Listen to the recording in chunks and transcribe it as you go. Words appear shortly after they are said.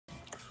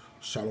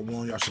Shalom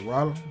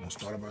Yasharala. I'm going to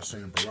start by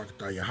saying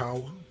Barakatah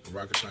Yahweh,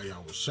 Barakatah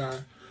Yahweh Shai,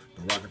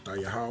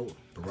 Barakatah Yahweh,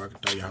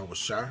 Barakatah Yahweh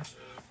Shai. I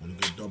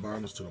want to give double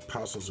honors to the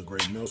apostles of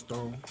Great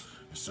Millstone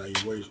and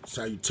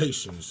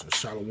salutations and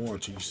shalom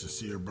to you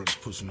sincere brothers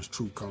pushing this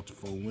truth out to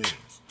four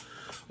winds.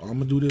 I'm going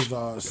to do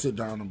this sit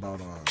down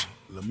about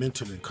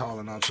lamenting and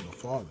calling out to the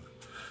Father,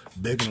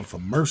 begging him for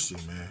mercy,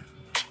 man,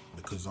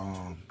 because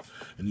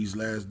in these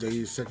last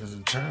days, seconds,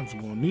 and times,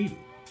 we're going to need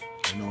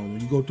it. You know,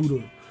 when you go through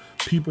the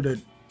people that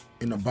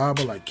in the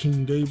Bible, like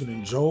King David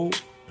and Job,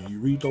 and you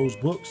read those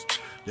books,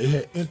 they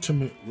had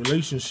intimate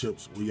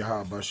relationships with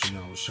Yahweh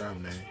Bashim Shai,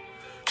 man.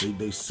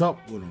 They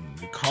supped with him,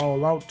 they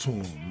called out to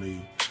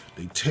him,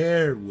 they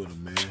tarried with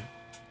him, man.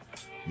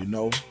 You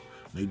know,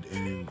 and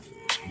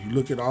you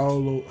look at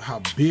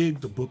how big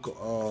the book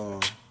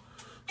of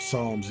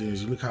Psalms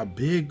is. You look how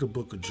big the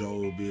book of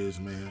Job is,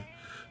 man.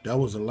 That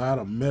was a lot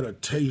of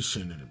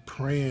meditation and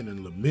praying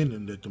and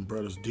lamenting that them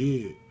brothers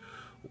did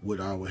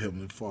with our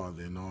Heavenly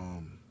Father. And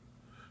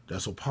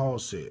that's what Paul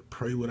said,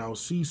 pray without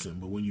ceasing.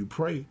 But when you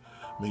pray,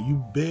 man,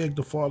 you beg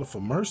the Father for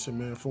mercy,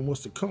 man, from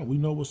what's to come. We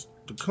know what's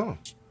to come.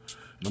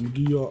 And I'm gonna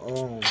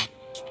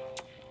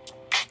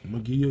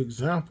give you an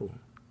example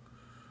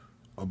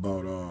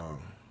about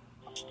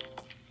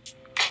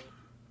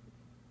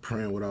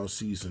praying without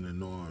ceasing and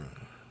knowing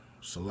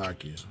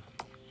Salakia.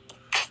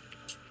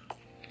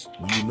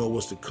 When you know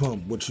what's to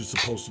come, what you're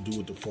supposed to do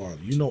with the Father.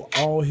 You know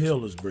all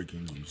hell is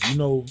breaking loose. You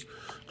know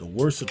the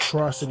worst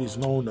atrocities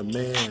known to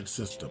man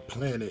since the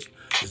planet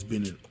has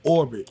been in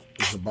orbit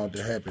is about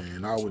to happen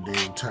in our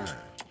day and time.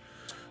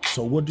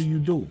 So what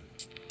do?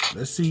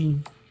 Let's see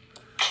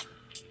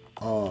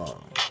what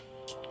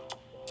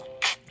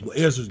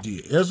Ezra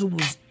did. Ezra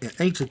was in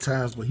ancient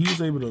times, but he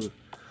was able to,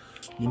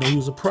 you know, he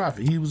was a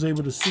prophet. He was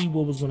able to see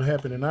what was going to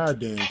happen in our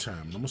day and time.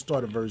 And I'm going to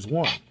start at verse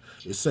 1.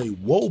 It say,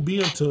 woe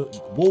be unto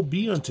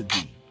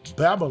thee,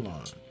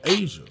 Babylon,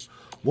 Asia.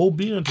 Woe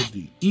be unto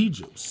thee,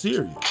 Egypt,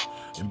 Syria.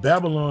 And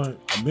Babylon,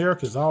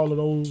 America is all of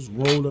those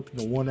rolled up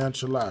into one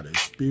enchilada.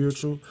 It's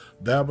spiritual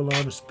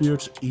Babylon, is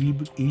spiritual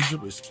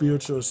Egypt, is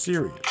spiritual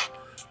Assyria.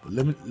 But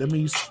let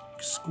me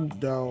scoot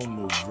down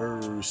to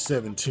verse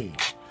 17.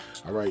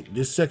 All right,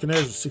 this second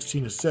Ezra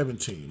 16 and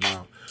 17.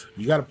 Now,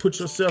 you got to put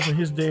yourself in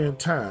his day and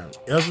time.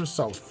 Ezra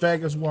saw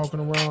faggots walking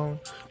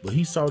around, but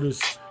he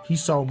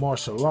saw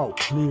martial law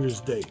clear as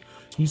day.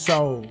 He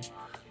saw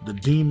the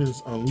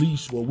demons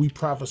unleashed, what we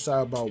prophesy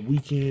about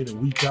week in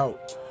and week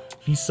out.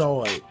 He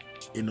saw it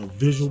in a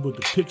visual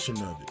depiction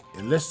of it.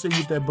 And let's see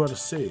what that brother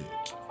said.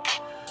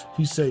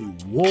 He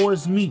said, woe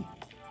is me.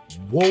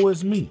 Woe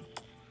is me.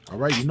 All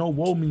right, you know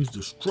woe means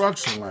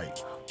destruction. Like,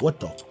 what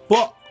the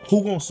fuck?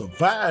 Who gonna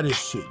survive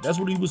this shit? That's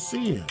what he was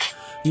seeing.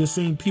 He was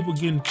seeing people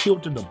getting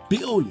killed in the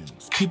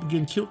billions, people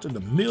getting killed in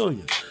the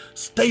millions,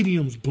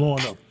 stadiums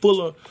blowing up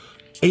full of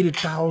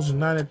 80,000,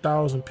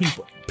 90,000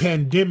 people,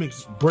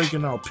 pandemics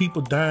breaking out,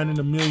 people dying in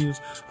the millions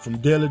from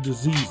deadly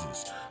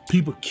diseases,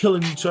 people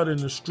killing each other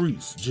in the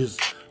streets, just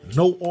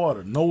no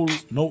order, no,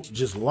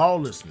 just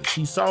lawlessness.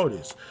 He saw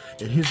this,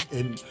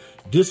 and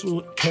this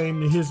came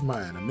to his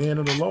mind, a man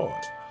of the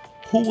Lord.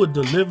 Who would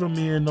deliver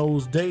me in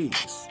those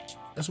days?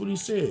 That's what he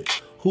said.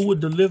 Who would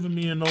deliver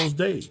me in those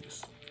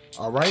days?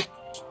 All right?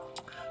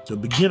 The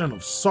beginning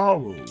of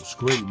sorrows,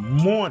 great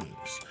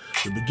mournings,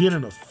 the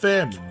beginning of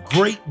famine,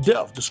 great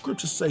death. The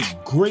scriptures say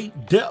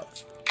great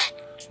death.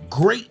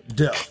 Great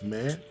death,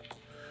 man.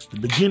 The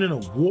beginning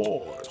of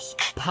wars.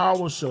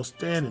 Power shall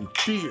stand in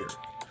fear.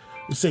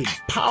 It say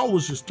power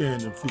shall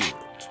stand in fear.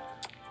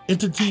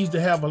 Entities that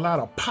have a lot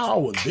of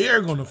power,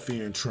 they're going to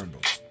fear and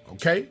tremble.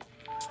 Okay?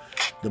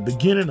 The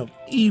beginning of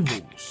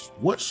evils.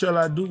 What shall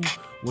I do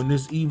when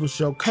this evil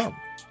shall come?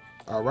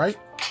 All right?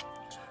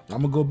 Now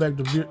I'm going to go back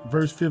to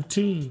verse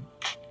 15.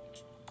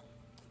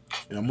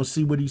 And I'm going to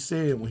see what he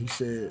said when he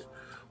said,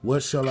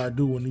 what shall I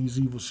do when these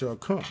evils shall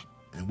come?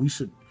 And we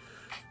should,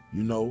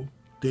 you know,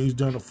 things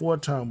done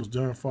aforetime was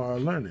done for our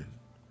learning.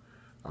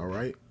 All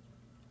right?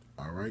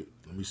 All right?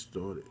 Let me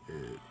start at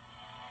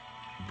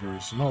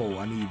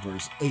I need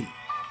verse 8.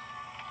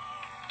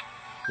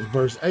 With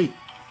verse 8.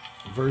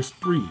 Verse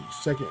 3,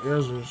 second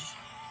Ezra's.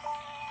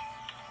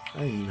 I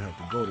didn't even have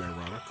to go that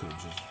route. I could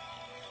have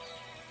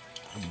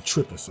I'd be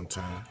tripping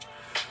sometime.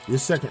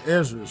 This second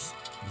Ezra's,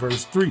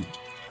 verse 3.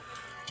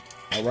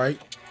 All right.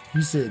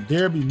 He said,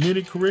 there be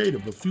many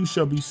created, but few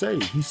shall be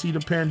saved. He see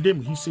the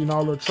pandemic. He seen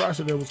all the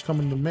atrocity that was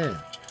coming to man.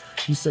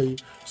 He say,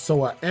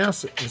 so I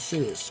answered and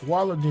said,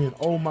 swallow then,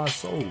 O my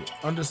soul,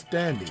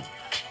 understanding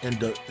and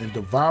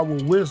devour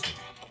wisdom.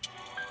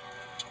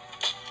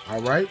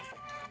 All right.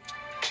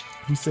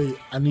 He say,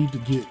 I need to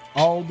get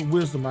all the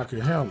wisdom I can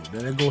handle.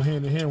 Then they go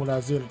hand in hand with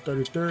Isaiah the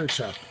 33rd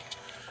chapter.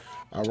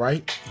 All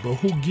right? But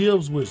who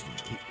gives wisdom?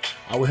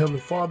 Our Heavenly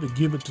Father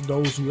give it to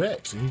those who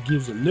ask, and he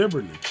gives it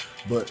liberally.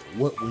 But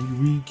when you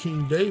read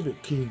King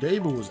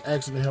David was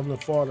asking the Heavenly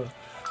Father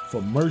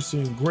for mercy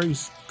and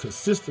grace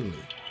consistently,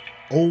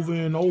 over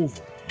and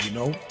over, you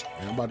know?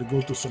 And I'm about to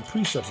go through some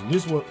precepts, and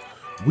this is what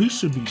we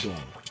should be doing,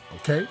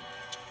 okay?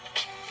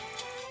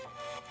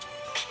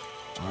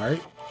 All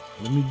right?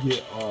 Let me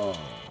get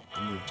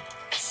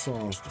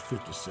Psalms, the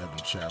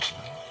 57th chapter.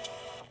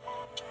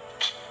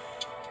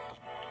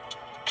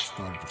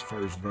 Start at the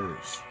first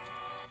verse.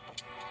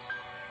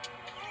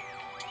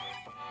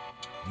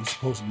 You're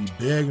supposed to be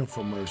begging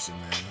for mercy,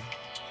 man.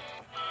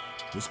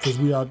 Just because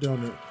we out there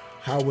on the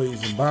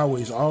highways and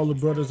byways, all the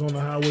brothers on the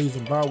highways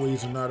and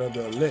byways are not of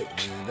the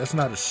elect, man. That's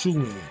not a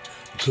shoe-in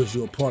because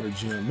you're a part of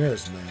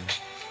GMS, man.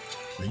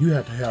 And you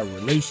have to have a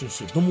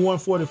relationship. Them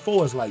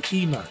 144 is like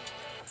Enoch.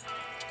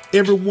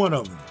 Every one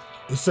of them.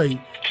 They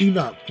say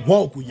Enoch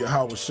walk with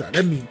Yahweh Shai.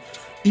 That means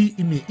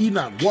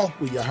Enoch walk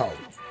with Yahweh.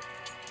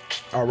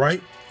 All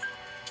right?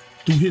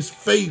 Through his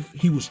faith,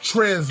 he was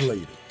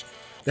translated.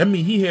 That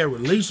means he had a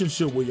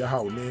relationship with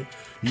Yahweh, man.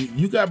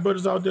 You got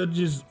brothers out there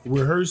just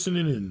rehearsing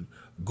it and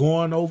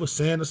going over,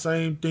 saying the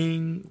same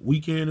thing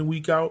week in and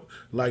week out,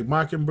 like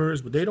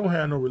mockingbirds, but they don't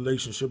have no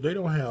relationship. They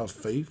don't have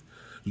faith.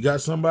 You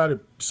got some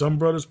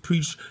brothers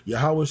preach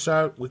Yahweh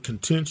Shai with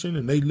contention,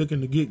 and they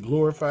looking to get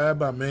glorified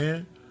by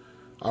man.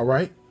 All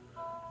right?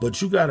 But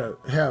you got to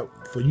have,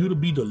 for you to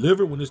be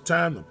delivered when it's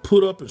time to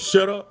put up and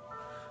shut up,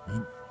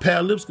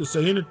 pale lips can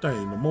say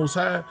anything. The Most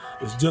High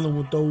is dealing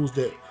with those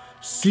that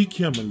seek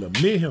him and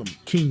lament him.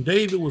 King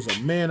David was a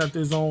man after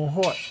his own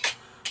heart,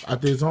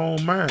 after his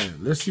own mind.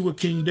 Let's see what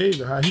King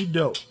David, how he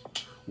dealt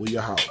with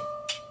Yahweh.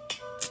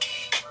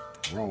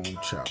 Wrong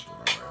chapter. All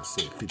right, I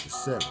said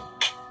 57.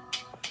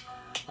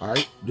 All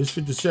right, this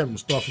 57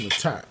 start from the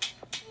top.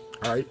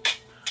 All right,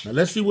 now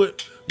let's see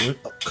what, when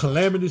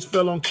calamities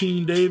fell on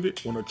King David,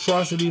 when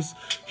atrocities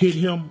hit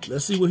him,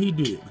 let's see what he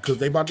did, because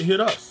they about to hit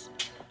us.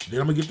 Then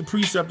I'm going to get the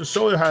precept to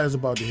show you how it's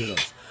about to hit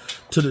us.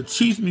 To the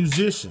chief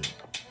musician,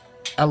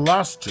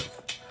 Elastroth,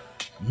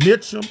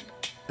 Mitcham,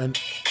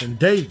 and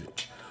David,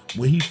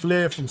 when he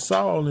fled from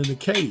Saul in the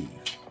cave.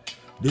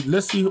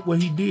 Let's see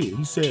what he did.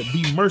 He said,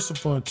 be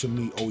merciful unto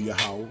me, O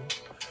Yahweh.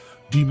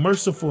 Be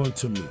merciful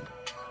unto me,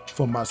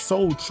 for my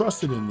soul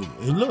trusted in thee.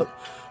 And look,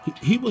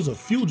 he was a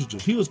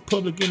fugitive. He was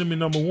public enemy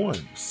number one.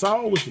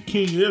 Saul was the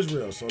king of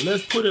Israel. So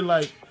let's put it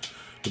like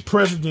the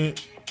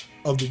president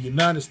of the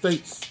United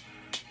States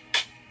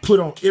put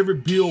on every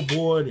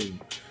billboard and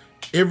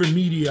every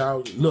media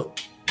out, look,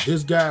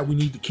 this guy, we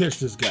need to catch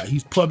this guy.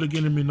 He's public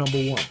enemy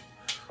number one.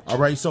 All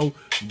right, so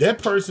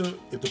that person,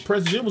 if the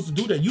president was to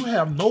do that, you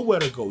have nowhere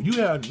to go.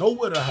 You have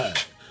nowhere to hide.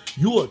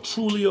 You are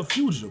truly a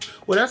fugitive.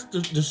 Well, that's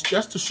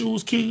the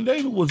shoes King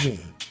David was in.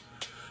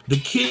 The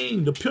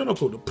king, the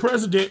pinnacle, the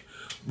president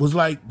was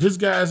like, this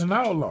guy's an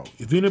outlaw.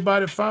 If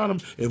anybody found him,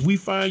 if we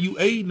find you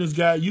aiding this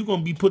guy, you're going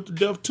to be put to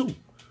death too.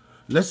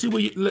 Let's see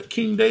what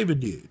King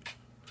David did.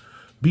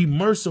 Be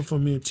merciful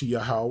unto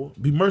Yahweh.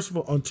 Be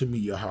merciful unto me,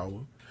 Yahweh.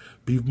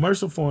 Be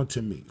merciful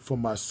unto me, for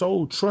my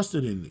soul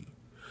trusted in thee.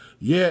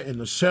 Yeah, in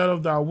the shadow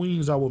of thy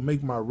wings I will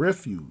make my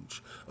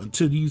refuge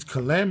until these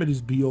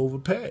calamities be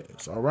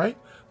overpassed. All right?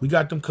 We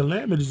got them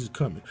calamities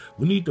coming.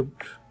 We need to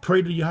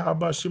pray to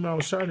Yahweh Shema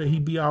Shai that he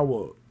be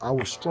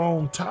our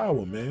strong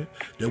tower, man.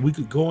 That we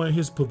could go in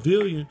his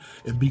pavilion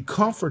and be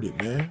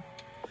comforted, man.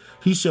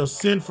 He shall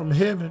send from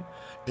heaven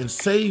and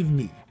save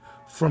me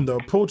from the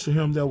approach of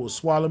him that will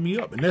swallow me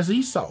up. And that's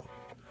Esau.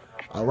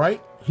 All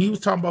right? He was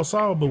talking about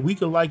Saul, but we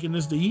could liken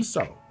this to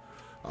Esau.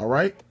 All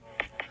right?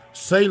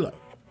 Selah.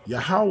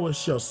 Yahweh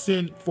shall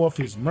send forth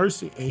his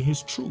mercy and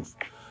his truth.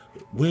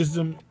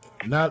 Wisdom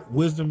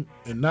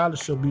and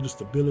knowledge shall be the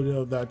stability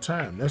of thy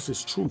time. That's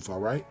his truth,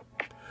 all right?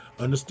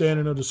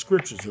 Understanding of the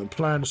scriptures and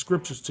applying the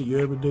scriptures to your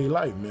everyday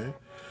life, man.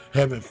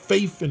 Having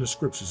faith in the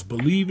scriptures,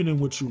 believing in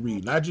what you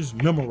read, not just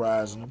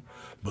memorizing them,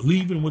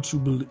 believing what you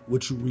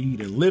read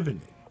and living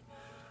it.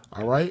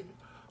 All right?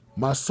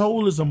 My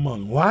soul is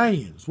among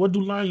lions. What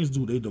do lions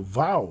do? They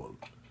devour.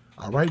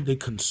 All right? They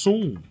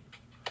consume.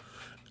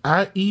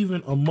 I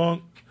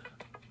lie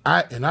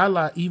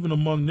even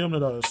among them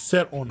that are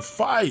set on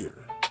fire.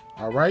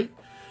 All right?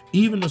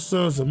 Even the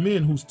sons of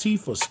men whose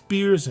teeth are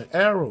spears and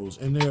arrows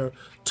and their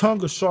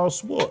tongue a sharp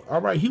sword.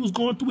 All right? He was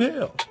going through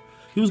hell.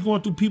 He was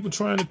going through people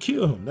trying to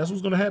kill him. That's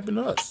what's going to happen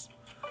to us.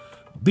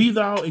 Be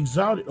thou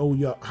exalted, O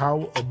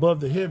Yahweh, above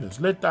the heavens.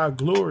 Let thy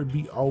glory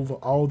be over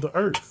all the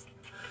earth.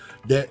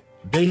 That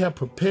they have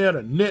prepared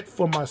a net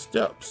for my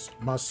steps.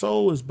 My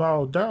soul is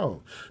bowed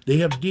down. They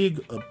have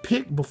digged a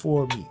pit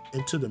before me,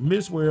 into the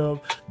midst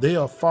whereof they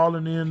are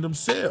fallen in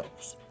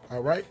themselves.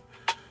 All right?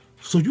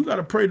 So you got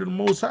to pray to the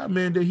Most High,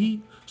 man, that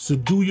he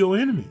subdue your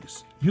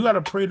enemies. You got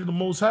to pray to the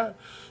Most High.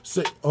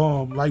 Say,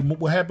 like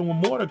what happened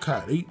with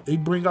Mordecai. They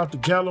bring out the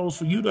gallows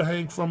for you to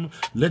hang from.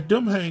 Let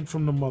them hang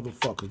from the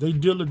motherfuckers. They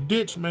drill a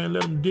ditch, man.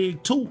 Let them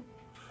dig too.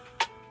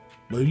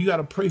 But you got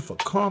to pray for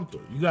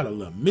comfort. You got to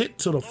lament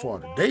to the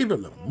Father. David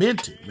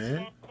lamented,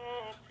 man.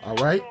 All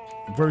right?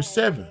 Verse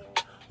 7.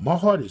 My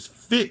heart is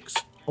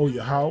fixed, O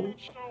Yahweh.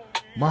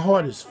 My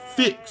heart is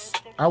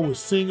fixed. I will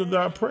sing of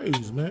thy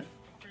praise, man.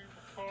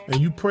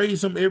 And you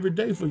praise him every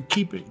day for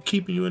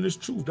keeping you in this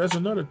truth. That's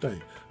another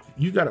thing.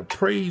 You got to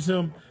praise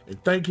him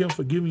and thank him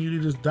for giving you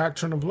this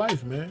doctrine of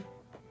life, man.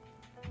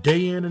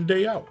 Day in and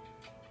day out.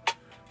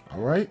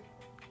 All right?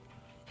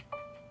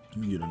 Let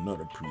me get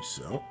another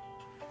precept.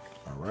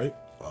 All right.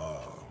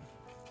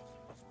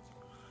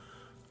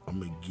 I'm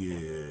going to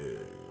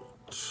get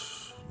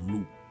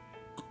Luke,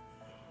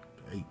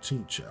 the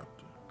 18th chapter.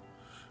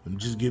 I'm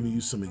just giving you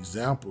some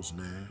examples,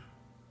 man,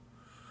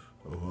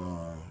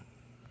 of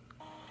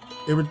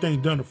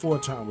everything done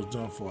aforetime was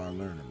done for our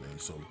learning, man.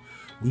 So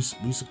we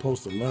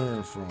supposed to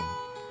learn from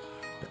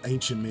the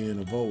ancient men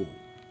of old.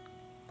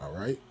 All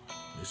right?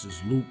 This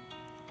is Luke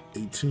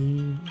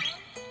 18.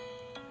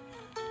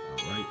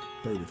 All right,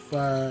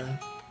 35.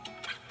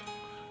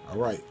 All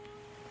right.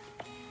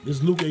 This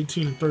is Luke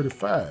 18 and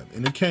 35.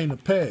 And it came to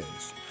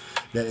pass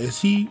that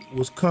as he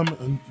was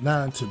coming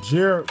nigh to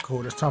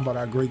Jericho, that's talking about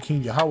our great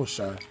King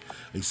Yahushua,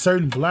 a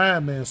certain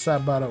blind man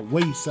sat by the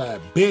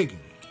wayside begging.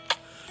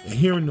 And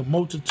hearing the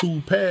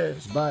multitude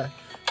pass by,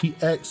 he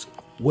asked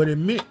what it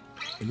meant.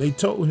 And they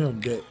told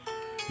him that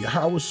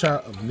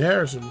Yahushua of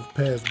Nazareth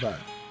passed by.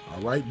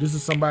 All right, this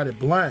is somebody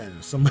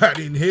blind,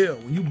 somebody in hell.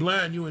 When you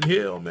blind, you in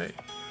hell, man.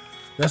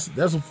 That's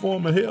a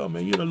form of hell,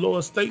 man. You're in the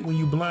lower state when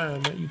you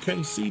blind, man. You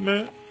can't see,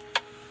 man.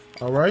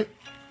 All right.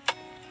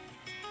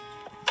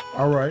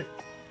 All right.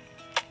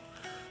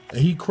 And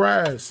he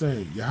cried,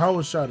 saying,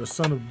 Yahushua, the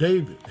son of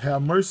David,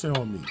 have mercy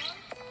on me.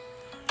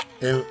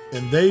 And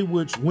they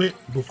which went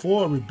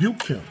before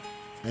rebuked him,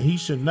 and he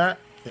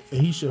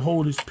should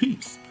hold his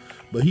peace.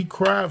 But he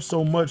cried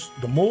so much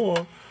the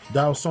more,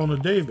 thou son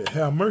of David,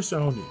 have mercy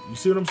on me. You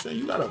see what I'm saying?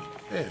 You gotta,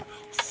 man,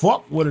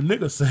 fuck what a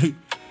nigga say.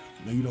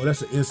 Now, you know,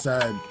 that's an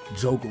inside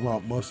joke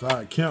around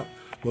Mustard Camp.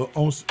 But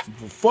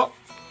fuck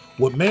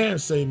what man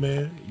say,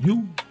 man,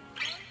 you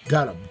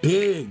gotta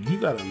beg, you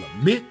gotta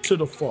lament to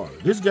the Father.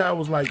 This guy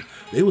was like,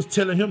 they was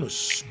telling him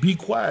to be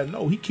quiet.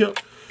 No,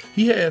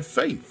 he had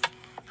faith.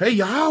 Hey,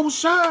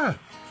 Yahushua,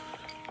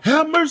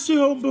 have mercy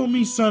on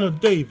me, son of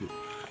David.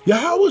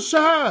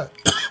 Yahushua.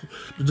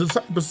 The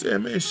disciple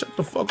said, man, shut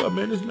the fuck up,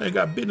 man. This man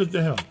got business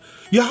to him.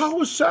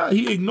 Yahushua,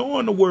 he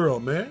ignoring the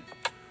world, man.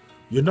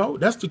 You know,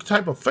 that's the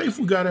type of faith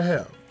we gotta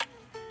have.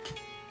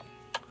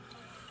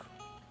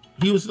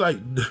 He was like,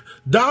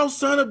 thou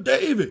son of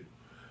David,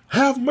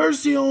 have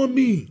mercy on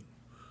me.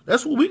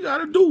 That's what we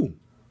gotta do.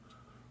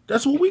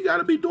 That's what we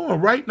gotta be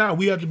doing right now.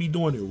 We have to be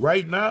doing it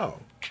right now.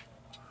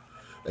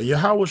 And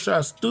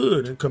Yahushua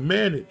stood and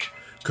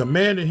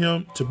commanded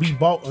him to be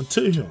brought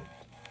unto him.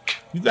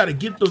 You got to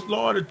get the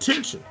Lord's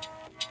attention.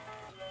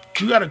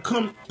 You got to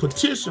come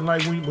petition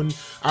like when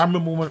I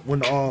remember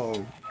when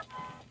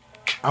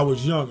I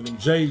was young and them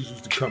J's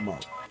used to come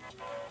out.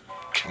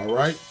 All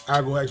right,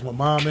 I go ask my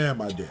mom and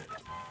my dad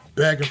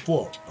back and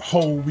forth the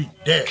whole week.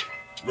 Dad,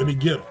 let me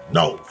get him.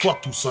 No,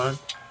 fuck you, son.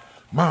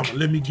 Mama,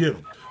 let me get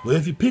him. Well,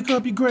 if you pick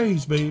up your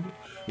grades, baby.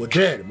 Well,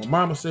 Daddy, my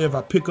mama said if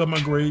I pick up my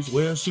grades,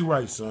 well, she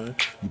right, son.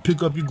 You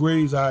pick up your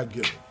grades, I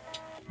get them.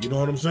 You know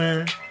what I'm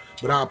saying?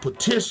 But I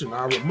petition,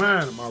 I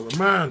remind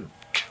them.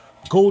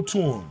 Go to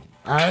him.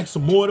 I ask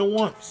him more than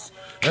once.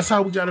 That's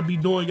how we got to be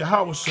doing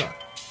Yahushua.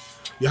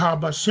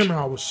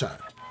 Yahushua.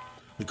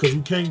 Because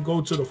we can't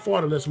go to the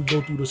Father unless we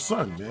go through the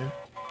Son, man.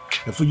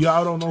 And for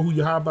y'all don't know who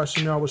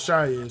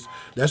Yahushua is,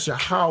 that's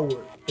Yahweh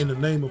in the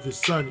name of his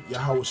Son,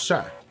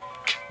 Yahushua.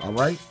 All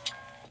right?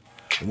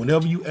 And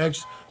whenever you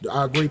ask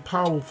our great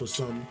power for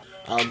something,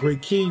 our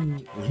great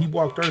King, when he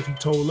walked earth, he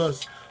told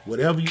us,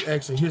 whatever you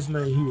ask in his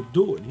name, he would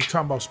do it. He's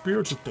talking about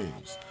spiritual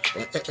things.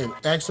 And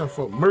asking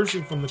for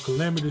mercy from the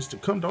calamities to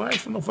come. Don't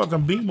ask for no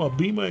fucking Beamer.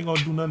 Beamer ain't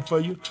gonna do nothing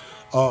for you.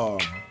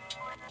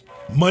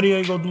 Money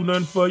ain't gonna do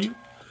nothing for you.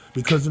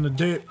 Because in the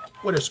day,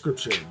 what is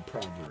scripture in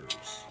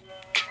Proverbs?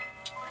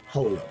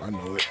 Hold up, I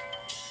know it.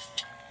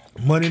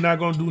 Money not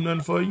gonna do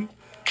nothing for you.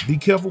 Be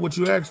careful what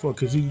you ask for,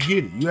 because he can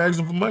get it. You ask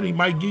him for money, he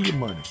might give you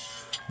money.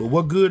 But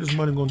what good is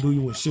money gonna do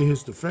you when shit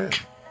hits the fan?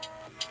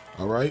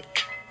 All right?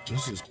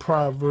 This is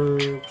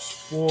Proverbs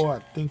 4, I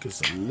think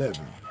it's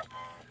 11.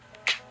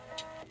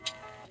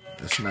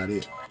 That's not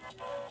it.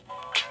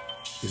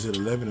 Is it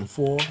 11 and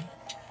 4?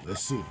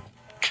 Let's see.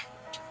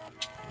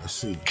 Let's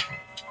see.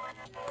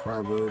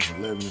 Proverbs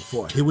 11 and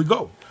 4. Here we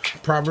go.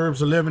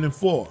 Proverbs 11 and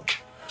 4.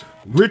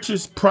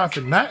 Riches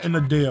profit not in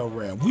the day of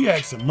wrath. We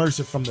asking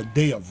mercy from the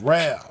day of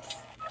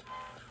wrath.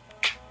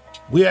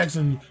 We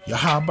asking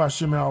Yahweh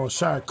Shem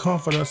Yahushua,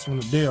 comfort us from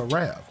the day of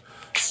wrath.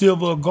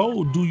 Silver or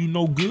gold do you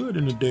no good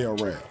in the day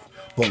of wrath,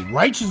 but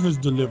righteousness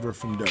deliver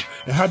from death.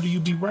 And how do you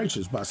be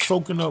righteous? By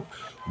soaking up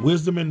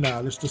wisdom and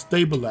knowledge to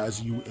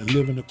stabilize you and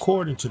living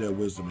according to that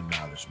wisdom and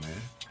knowledge,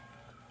 man.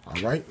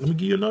 All right, let me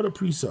give you another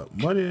precept.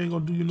 Money ain't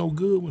gonna do you no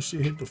good when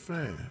shit hit the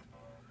fan.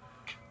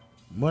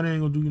 Money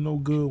ain't gonna do you no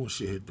good when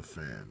shit hit the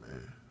fan,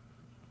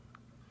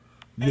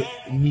 man.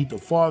 You need the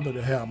Father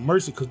to have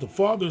mercy, because the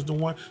Father is the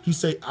one, he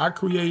say, I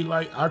create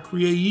light, I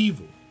create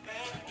evil.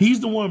 He's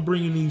the one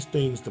bringing these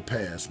things to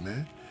pass,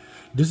 man.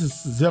 This is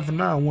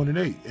Zephaniah 1 and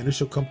 8. And it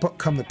shall come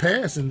to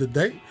pass in the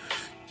day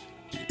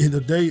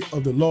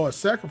of the Lord's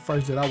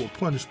sacrifice, that I will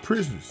punish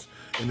prisoners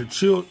and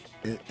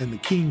the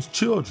king's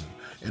children,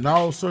 and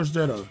all such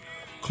that are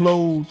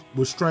clothed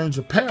with strange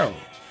apparel.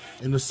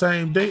 In the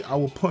same day I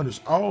will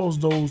punish all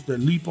those that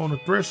leap on the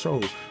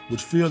threshold,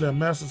 which fill their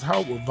master's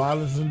house with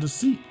violence and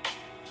deceit.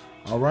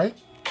 All right?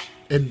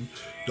 And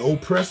the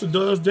oppressor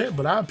does that,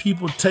 but our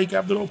people take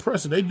after the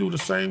oppressor. They do the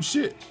same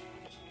shit.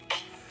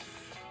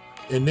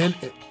 And then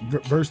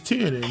verse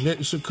 10, and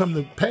it should come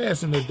to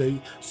pass in the day,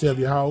 saith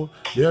Yahweh,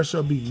 there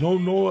shall be no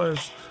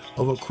noise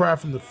of a cry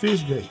from the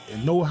fish gate,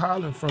 and no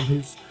howling from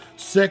his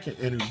second,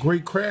 and a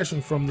great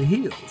crashing from the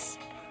hills.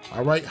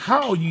 All right,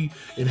 how ye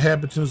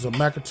inhabitants of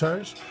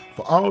Makatash?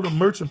 For all the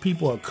merchant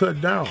people are cut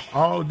down,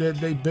 all that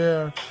they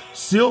bear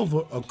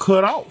silver are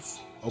cut off.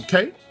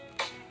 Okay,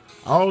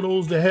 all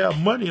those that have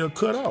money are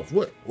cut off.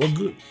 What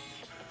good?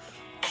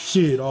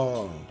 Shit,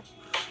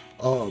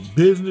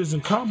 business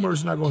and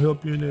commerce not gonna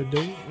help you in that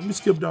day. Let me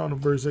skip down to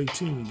verse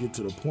 18 and get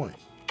to the point.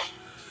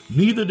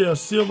 Neither their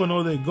silver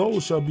nor their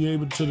gold shall be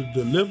able to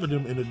deliver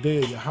them in the day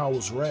of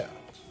Yahweh's wrath.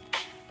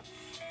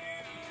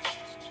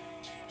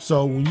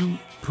 So when you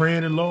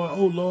praying to Lord,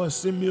 oh Lord,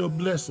 send me a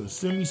blessing,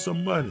 send me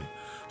some money,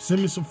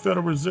 send me some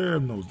Federal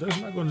Reserve notes, that's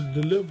not going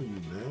to deliver you,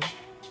 man.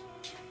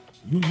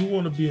 You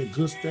want to be in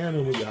good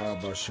standing with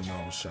Yahweh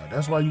Shema Shah.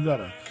 That's why you got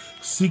to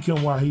seek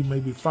him while he may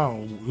be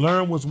found.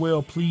 Learn what's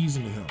well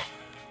pleasing to him.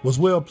 What's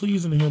well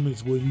pleasing to him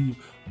is where you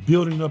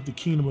building up the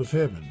kingdom of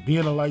heaven,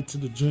 being a light to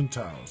the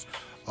Gentiles,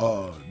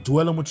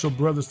 dwelling with your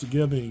brothers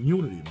together in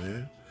unity,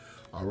 man.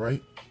 All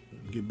right,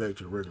 get back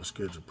to the regular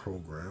scheduled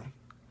program.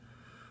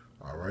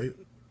 All right,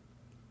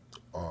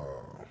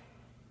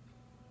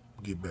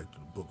 get back to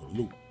the book of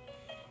Luke,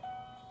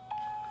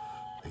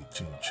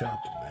 18th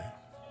chapter, man.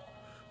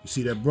 You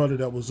see that brother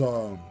that was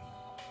the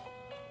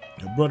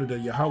brother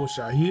that Yahweh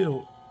Shah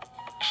healed.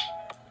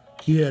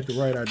 He had the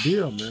right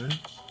idea, man.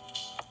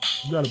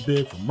 You gotta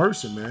beg for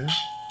mercy, man.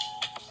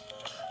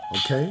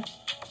 Okay.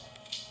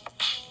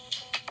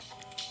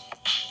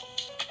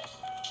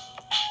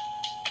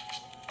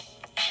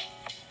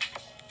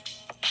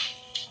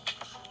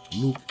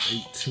 Luke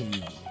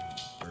 18:35.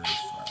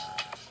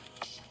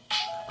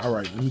 All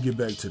right, let me get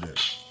back to that.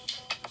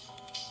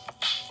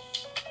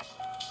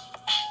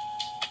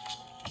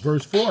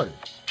 Verse 40.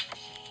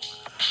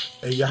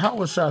 And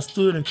Yahweh Shah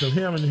stood and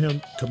commanded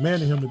him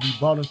to be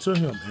brought unto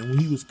him. And when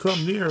he was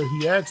come near,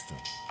 he asked him,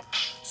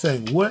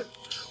 saying, what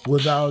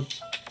wilt thou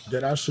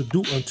that I should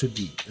do unto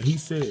thee? And he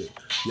said,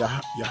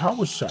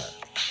 Yahweh Shah,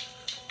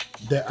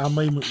 that I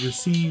may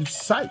receive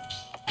sight.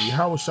 And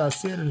Yahweh Shah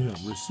said unto him,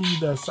 receive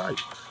thy sight.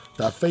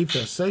 Thy faith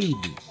hath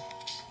saved thee.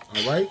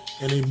 All right?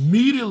 And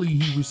immediately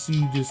he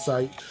received his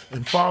sight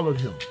and followed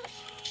him,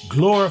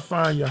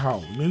 glorifying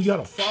Yahweh. Man, you got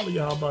to follow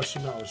Yahweh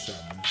Shema Shah,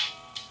 man.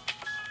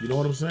 You know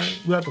what I'm saying?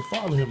 We have to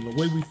follow him. The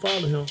way we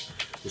follow him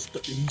is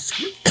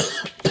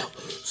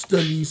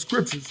study these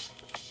scriptures.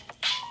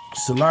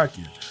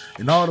 Salakia.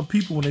 And all the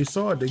people, when they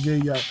saw it, they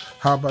gave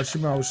Yahweh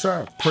Shema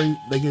Shah.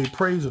 They gave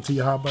praise unto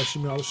Yahweh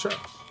Shema Shah.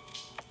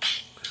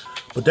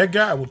 But that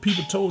guy, when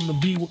people told him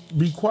to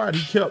be quiet,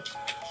 he kept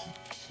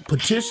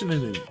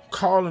petitioning and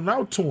calling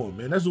out to him,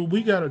 man. That's what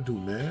we got to do,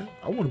 man.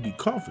 I want to be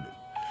confident.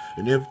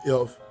 And and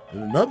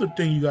another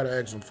thing you got to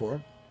ask him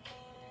for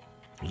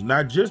is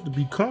not just to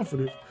be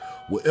confident.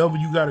 Whatever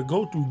you got to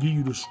go through, give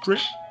you the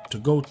strength to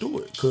go through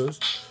it. Because,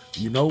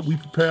 you know, we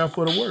prepare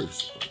for the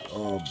worst.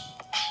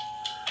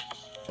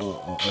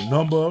 A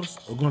number of us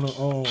are going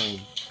to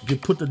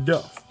get put to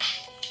death.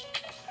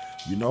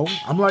 You know,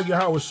 I'm like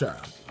Yahweh Shah.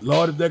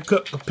 Lord, if that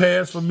cut could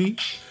pass for me,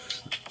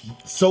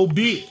 so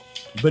be it.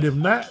 But if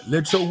not,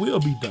 let your will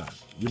be done.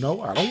 You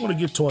know, I don't want to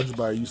get tortured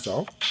by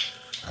Esau.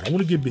 I don't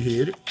want to get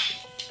beheaded.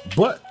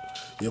 But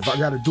if I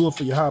got to do it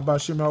for Yahweh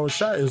Shema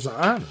Shah, it's an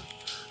honor.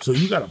 So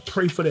you got to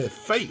pray for that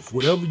faith.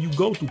 Whatever you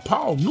go through.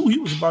 Paul knew he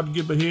was about to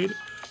get beheaded.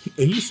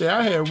 And he said,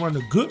 I had run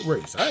a good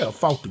race. I had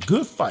fought the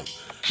good fight.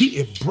 He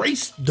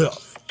embraced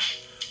death.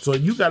 So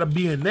you got to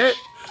be in that.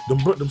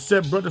 Them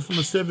 7 brothers from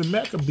the 7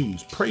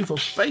 Maccabees. Pray for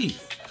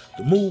faith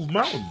to move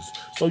mountains.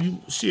 So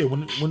you, shit,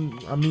 when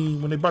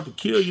they about to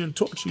kill you and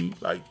torture you,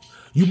 like,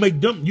 you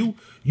make them,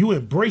 you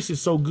embrace it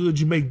so good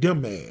you make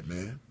them mad,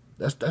 man.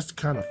 That's the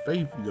kind of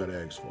faith you got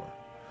to ask for.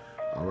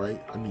 All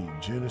right? I need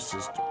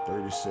Genesis, the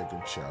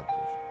 32nd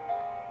chapter.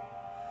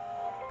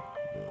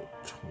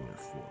 The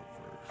 24th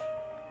verse.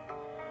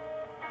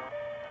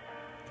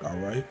 All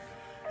right?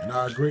 And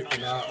our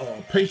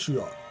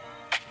patriarch,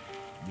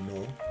 you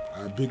know,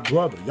 our big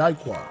brother,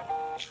 Yahweh.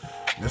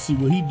 Let's see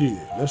what he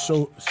did. Let's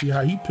see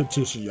how he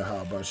petitioned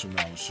Yahweh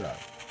Shema Shah.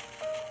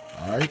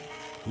 All right?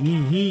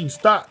 He ain't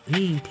stopped.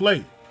 He ain't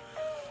played.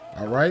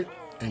 All right?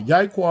 And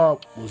Yahweh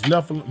was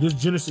left alone. This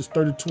Genesis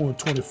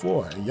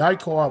 32:24. And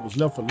Yahweh was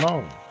left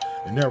alone.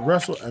 And there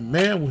wrestled a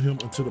man with him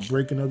until the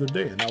breaking of the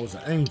day. And that was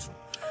an angel.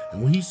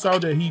 And when he saw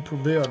that he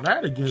prevailed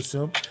not against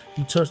him,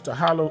 he touched the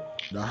hollow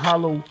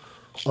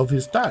of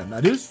his thigh.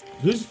 Now this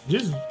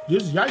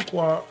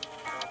Yahweh,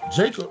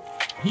 Jacob,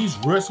 he's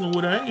wrestling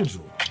with an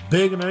angel,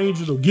 begging the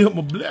angel to give him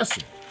a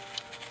blessing.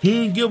 He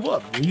ain't give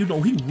up. And you know,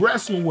 he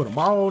wrestling with him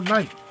all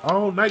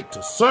night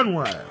to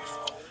sunrise.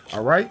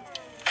 All right?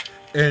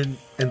 And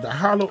the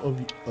hollow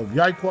of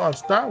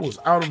Yahweh's thigh was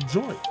out of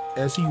joint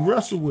as he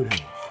wrestled with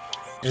him.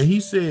 And he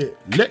said,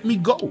 let me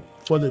go,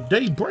 for the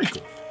day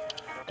breaketh.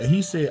 And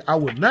he said, I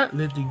will not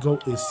let thee go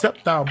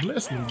except thou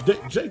bless me.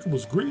 Jacob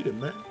was greedy,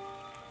 man.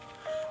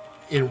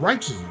 In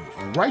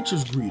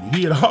righteous greedy.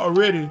 He had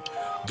already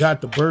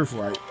got the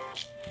birthright.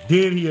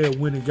 Then he had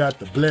went and got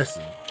the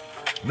blessing.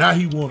 Now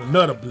he want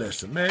another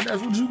blessing. Man,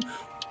 that's what you...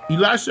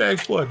 Elisha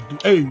asked for.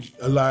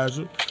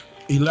 Elijah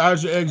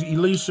asked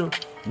Elisha,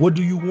 what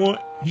do you want?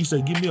 He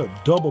said, give me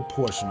a double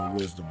portion of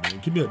wisdom, man.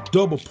 Give me a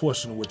double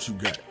portion of what you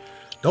got.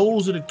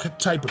 Those are the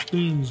type of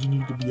things you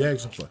need to be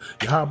asking for.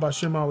 Yahweh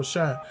Shem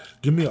Shai,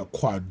 give me a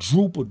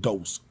quadruple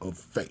dose of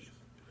faith.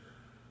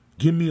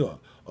 Give me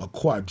a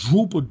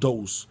quadruple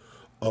dose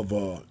of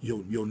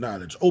your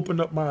knowledge. Open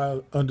up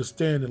my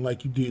understanding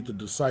like you did the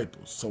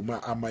disciples, so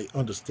I might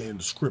understand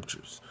the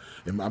scriptures,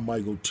 and I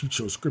might go teach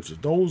your scriptures.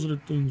 Those are the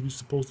things we're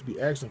supposed to be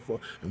asking for,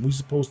 and we're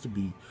supposed to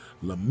be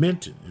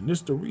lamenting. And this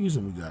is the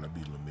reason we got to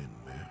be lamenting,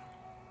 man.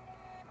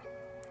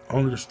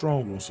 Only the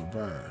strong will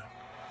survive.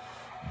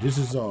 This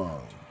is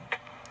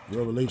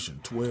Revelation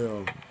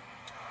 12,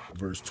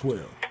 verse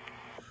 12.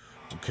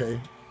 Okay?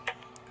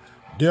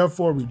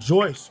 Therefore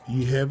rejoice,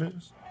 ye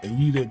heavens, and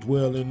ye that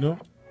dwell in them.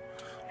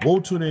 Woe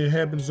to the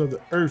inhabitants of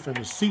the earth and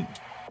the sea,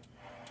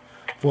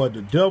 for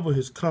the devil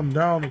has come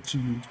down unto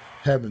you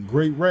having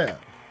great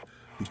wrath,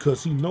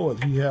 because he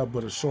knoweth he have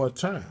but a short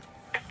time.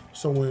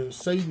 So when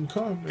Satan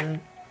come,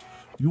 man,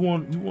 you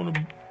want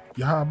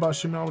Yahweh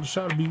Shem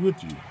Shai to be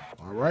with you.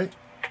 All right?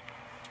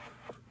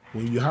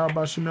 When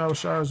Yahweh Shem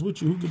Shai is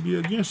with you, who could be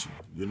against you?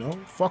 You know,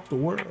 fuck the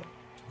world,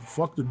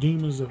 fuck the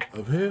demons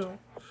of hell,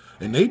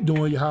 and they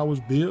doing Yahweh's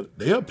bill.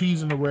 They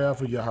appeasing the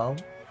wrath of Yahweh.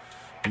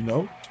 You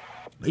know,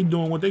 they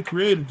doing what they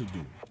created to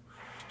do.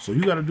 So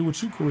you got to do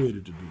what you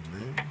created to do,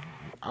 man.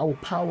 Our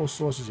power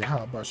source is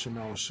Yahweh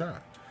Shem Shai.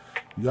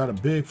 You got to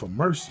beg for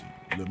mercy,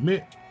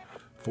 lament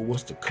for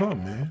what's to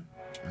come, man,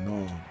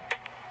 and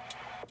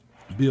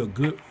be a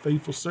good,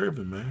 faithful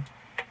servant, man.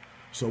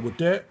 So with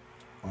that,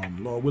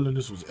 Lord willing,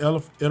 this was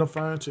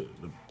edifying to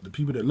the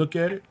people that look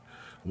at it.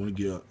 I want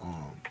to give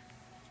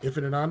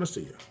infinite honors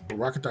to you.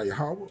 Barakatah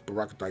Yahweh,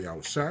 Barakatah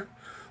Yahweh Shai,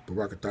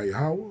 Barakatah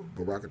Yahweh,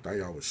 Barakatah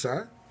Yahweh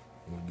Shai.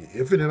 I want to give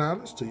infinite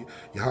honors to you.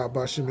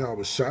 Yahweh Shem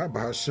Yahweh Shai,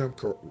 Bahashem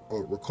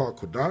Rakar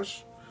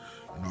Kodash.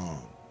 And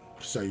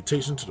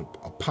salutation to the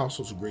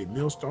apostles of Great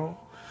Millstone.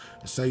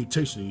 And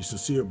salutation to you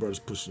sincere brothers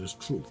pushing this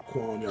truth.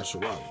 Kwon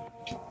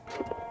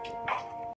Yasharali.